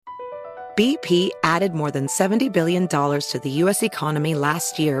BP added more than $70 billion to the U.S. economy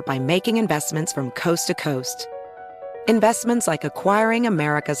last year by making investments from coast to coast. Investments like acquiring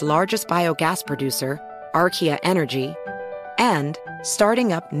America's largest biogas producer, Archaea Energy, and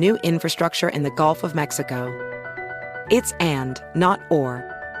starting up new infrastructure in the Gulf of Mexico. It's and, not or.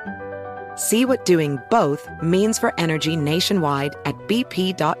 See what doing both means for energy nationwide at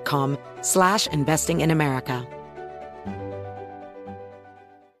bp.com/investing in America.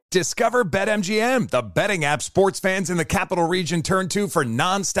 Discover BetMGM, the betting app sports fans in the capital region turn to for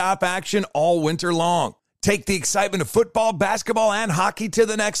nonstop action all winter long. Take the excitement of football, basketball, and hockey to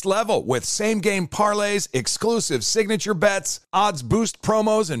the next level with same-game parlays, exclusive signature bets, odds boost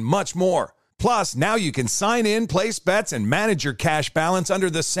promos, and much more. Plus, now you can sign in, place bets, and manage your cash balance under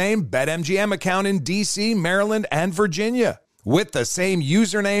the same BetMGM account in D.C., Maryland, and Virginia. With the same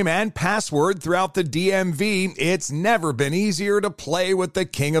username and password throughout the DMV, it's never been easier to play with the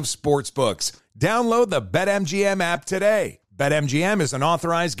king of sportsbooks. Download the BetMGM app today. BetMGM is an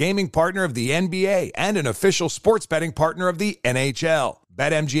authorized gaming partner of the NBA and an official sports betting partner of the NHL.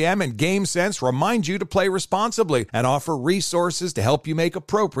 BetMGM and GameSense remind you to play responsibly and offer resources to help you make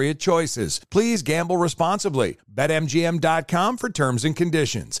appropriate choices. Please gamble responsibly. BetMGM.com for terms and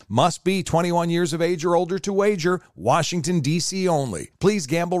conditions. Must be 21 years of age or older to wager. Washington, D.C. only. Please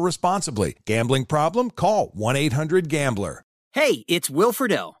gamble responsibly. Gambling problem? Call 1-800-GAMBLER. Hey, it's Will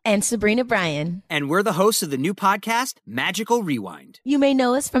Friedle. And Sabrina Bryan. And we're the hosts of the new podcast, Magical Rewind. You may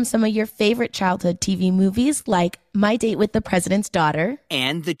know us from some of your favorite childhood TV movies like My Date with the President's Daughter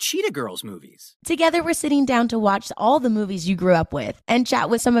and the Cheetah Girls movies. Together, we're sitting down to watch all the movies you grew up with and chat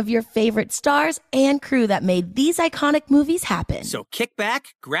with some of your favorite stars and crew that made these iconic movies happen. So kick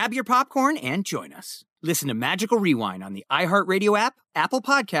back, grab your popcorn, and join us. Listen to Magical Rewind on the iHeartRadio app, Apple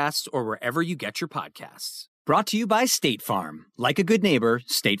Podcasts, or wherever you get your podcasts. Brought to you by State Farm. Like a good neighbor,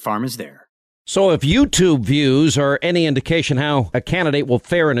 State Farm is there. So if YouTube views are any indication how a candidate will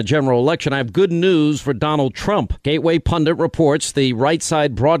fare in a general election, I have good news for Donald Trump. Gateway Pundit reports the Right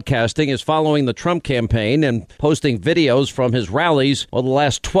Side Broadcasting is following the Trump campaign and posting videos from his rallies. Well, the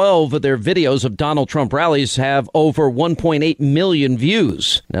last 12 of their videos of Donald Trump rallies have over 1.8 million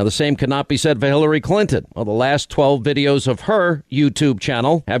views. Now, the same cannot be said for Hillary Clinton. Well, the last 12 videos of her YouTube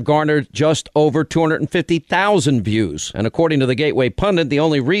channel have garnered just over 250,000 views. And according to the Gateway Pundit, the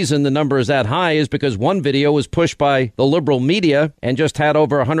only reason the number is that high is because one video was pushed by the liberal media and just had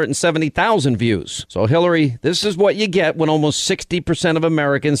over 170,000 views. So, Hillary, this is what you get when almost 60% of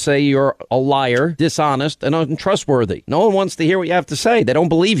Americans say you're a liar, dishonest, and untrustworthy. No one wants to hear what you have to say. They don't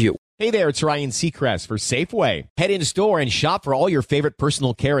believe you. Hey there, it's Ryan Seacrest for Safeway. Head in store and shop for all your favorite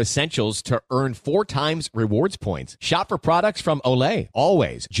personal care essentials to earn 4 times rewards points. Shop for products from Olay,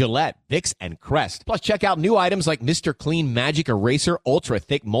 Always, Gillette, Vicks, and Crest. Plus, check out new items like Mr. Clean Magic Eraser Ultra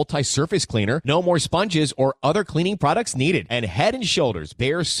Thick Multi-Surface Cleaner. No more sponges or other cleaning products needed. And Head & Shoulders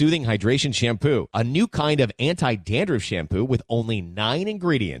Bare Soothing Hydration Shampoo, a new kind of anti-dandruff shampoo with only 9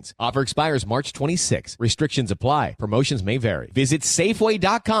 ingredients. Offer expires March 26. Restrictions apply. Promotions may vary. Visit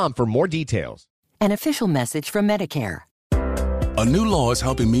Safeway.com for more details. An official message from Medicare. A new law is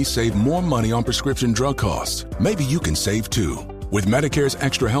helping me save more money on prescription drug costs. Maybe you can save too. With Medicare's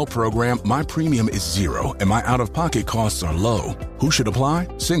Extra Help program, my premium is $0 and my out-of-pocket costs are low. Who should apply?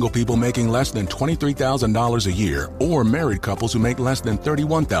 Single people making less than $23,000 a year or married couples who make less than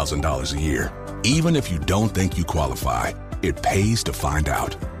 $31,000 a year. Even if you don't think you qualify, it pays to find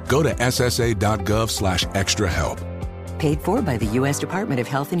out. Go to ssa.gov/extrahelp. Paid for by the U.S. Department of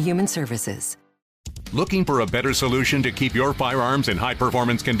Health and Human Services. Looking for a better solution to keep your firearms in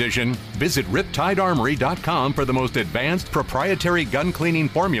high-performance condition? Visit RiptideArmory.com for the most advanced proprietary gun cleaning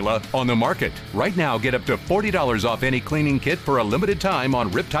formula on the market. Right now, get up to $40 off any cleaning kit for a limited time on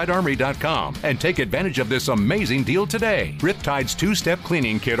RiptideArmory.com and take advantage of this amazing deal today. Riptide's 2-step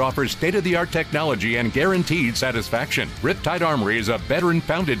cleaning kit offers state-of-the-art technology and guaranteed satisfaction. Riptide Armory is a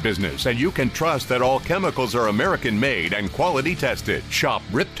veteran-founded business, and you can trust that all chemicals are American-made and quality tested. Shop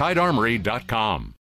RiptideArmory.com.